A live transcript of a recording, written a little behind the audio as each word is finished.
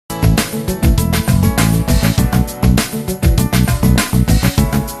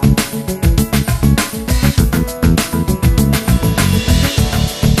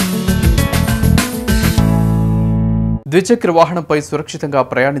ద్విచక్ర వాహనంపై సురక్షితంగా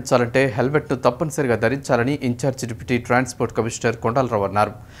ప్రయాణించాలంటే హెల్మెట్ను తప్పనిసరిగా ధరించాలని incharge deputy transport commissioner Kondalarao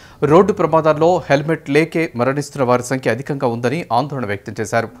అన్నారు. రోడ్డు ప్రమాదాల్లో హెల్మెట్ లేకే మరణిస్తున్న వారి సంఖ్య అధికంగా ఉందని ఆందోళన వ్యక్తం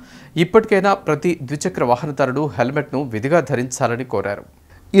చేశారు. ఇప్పటికైనా ప్రతి ద్విచక్ర వాహనదారుడు హెల్మెట్ను విధిగా ధరించాలని కోరారు.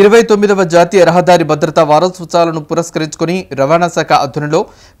 29వ జాతీయ రహదారి భద్రతా వారోత్సవాలను పురస్కరించుకుని రవాణా శాఖ ఆధ్వర్యంలో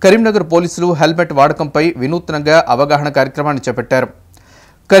కరీంనగర్ పోలీసులు హెల్మెట్ వాడకంపై వినూత్నంగా అవగాహన కార్యక్రమాన్ని చేపట్టారు.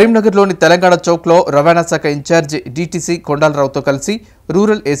 కరీంనగర్లోని తెలంగాణ చౌక్లో రవాణా శాఖ ఇన్ఛార్జి డీటీసీ కొండలరావుతో కలిసి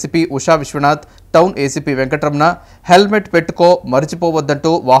rural ACP Usha Vishwanath, town ACP Venkataramana helmet పెట్టుకో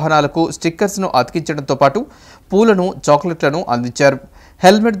మరిచిపోవద్దంటూ వాహనాలకు స్టిక్కర్స్ను అతికించడంతో పాటు పూలను, చాక్లెట్లను అందించారు.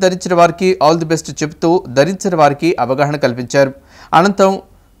 హెల్మెట్ ధరించిన వారికి ఆల్ ది బెస్ట్ చెబుతూ ధరించిన వారికి అవగాహన కల్పించారు. అనంతరం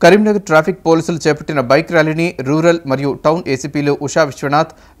కరీంనగర్ ట్రాఫిక్ పోలీసులు చేపట్టిన బైక్ ర్యాలీని రూరల్ మరియు టౌన్ ఏసీపీలు ఉషా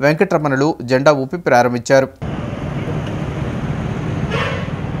విశ్వనాథ్, వెంకటరమణలు జెండా ఊపి ప్రారంభించారు.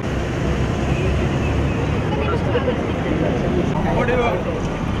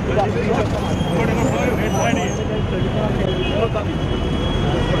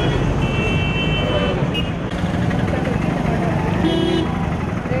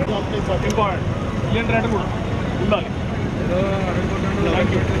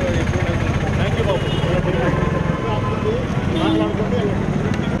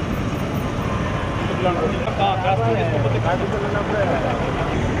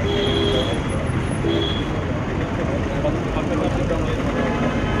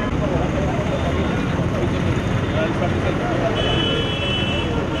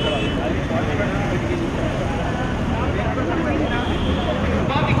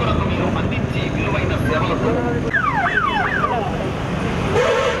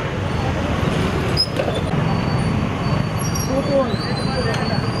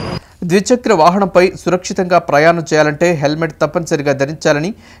 ద్విచక్ర వాహనంపై సురక్షితంగా ప్రయాణం చేయాలంటే హెల్మెట్ తప్పనిసరిగా ధరించాలని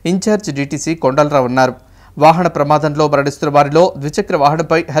ఇన్ఛార్జి డీటీసీ కొండలరావు అన్నారు. వాహన ప్రమాదంలో మరణిస్తున్న వారిలో ద్విచక్ర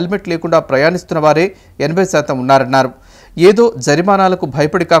వాహనంపై హెల్మెట్ లేకుండా ప్రయాణిస్తున్న వారే 80% ఉన్నారన్నారు. ఏదో జరిమానాలకు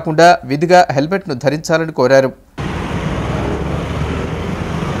భయపడి కాకుండా విధిగా హెల్మెట్ను ధరించాలని కోరారు.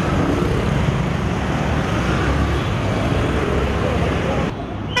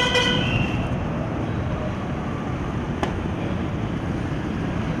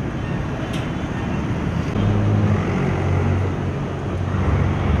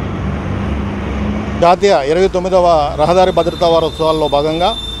 జాతీయ 29వ రహదారి భద్రతా వారోత్సవాల్లో భాగంగా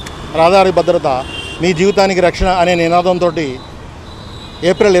రహదారి భద్రత మీ జీవితానికి రక్షణ అనే నినాదంతో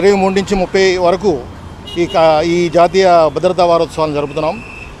ఏప్రిల్ 23 నుంచి 30 వరకు ఈ జాతీయ భద్రతా వారోత్సవాలను జరుపుతున్నాం.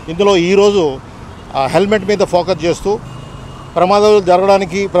 ఇందులో ఈరోజు హెల్మెట్ మీద ఫోకస్ చేస్తూ ప్రమాదాలు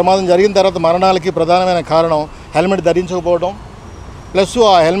జరగడానికి, ప్రమాదం జరిగిన తర్వాత మరణాలకి ప్రధానమైన కారణం హెల్మెట్ ధరించకపోవడం, ప్లస్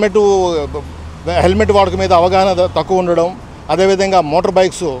ఆ హెల్మెట్ వాడకం మీద అవగాహన తక్కువ ఉండడం, అదేవిధంగా మోటార్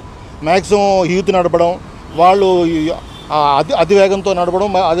బైక్స్ మ్యాక్సిమం యూత్ నడపడం, వాళ్ళు అతివేగంతో నడపడం,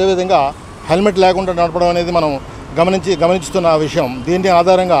 అదేవిధంగా హెల్మెట్ లేకుండా నడపడం అనేది మనం గమనిస్తున్న విషయం. దీని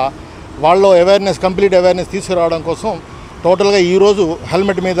ఆధారంగా వాళ్ళలో కంప్లీట్ అవేర్నెస్ తీసుకురావడం కోసం టోటల్గా ఈరోజు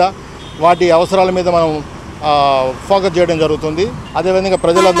హెల్మెట్ మీద, వాటి అవసరాల మీద మనం ఫోకస్ చేయడం జరుగుతుంది. అదేవిధంగా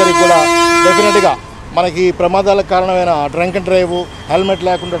ప్రజలందరికీ కూడా డెఫినెట్గా మనకి ప్రమాదాలకు కారణమైన డ్రంక్ అండ్ డ్రైవ్, హెల్మెట్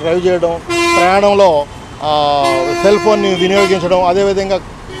లేకుండా డ్రైవ్ చేయడం, ప్రయాణంలో సెల్ ఫోన్ని వినియోగించడం, అదేవిధంగా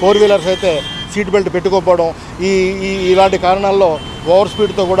 4 వీలర్స్ అయితే సీట్ బెల్ట్ పెట్టుకోకపోవడం, ఇలాంటి కారణాల్లో ఓవర్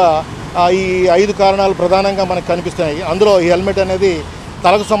స్పీడ్తో కూడా ఈ 5 కారణాలు ప్రధానంగా మనకు కనిపిస్తున్నాయి. అందులో ఈ హెల్మెట్ అనేది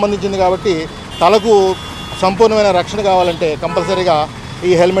తలకు సంబంధించింది కాబట్టి తలకు సంపూర్ణమైన రక్షణ కావాలంటే కంపల్సరీగా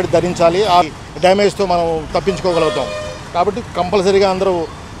ఈ హెల్మెట్ ధరించాలి. ఆ డ్యామేజ్తో మనం తప్పించుకోగలుగుతాం. కాబట్టి కంపల్సరీగా అందరూ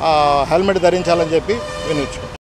హెల్మెట్ ధరించాలని చెప్పి వినొచ్చు.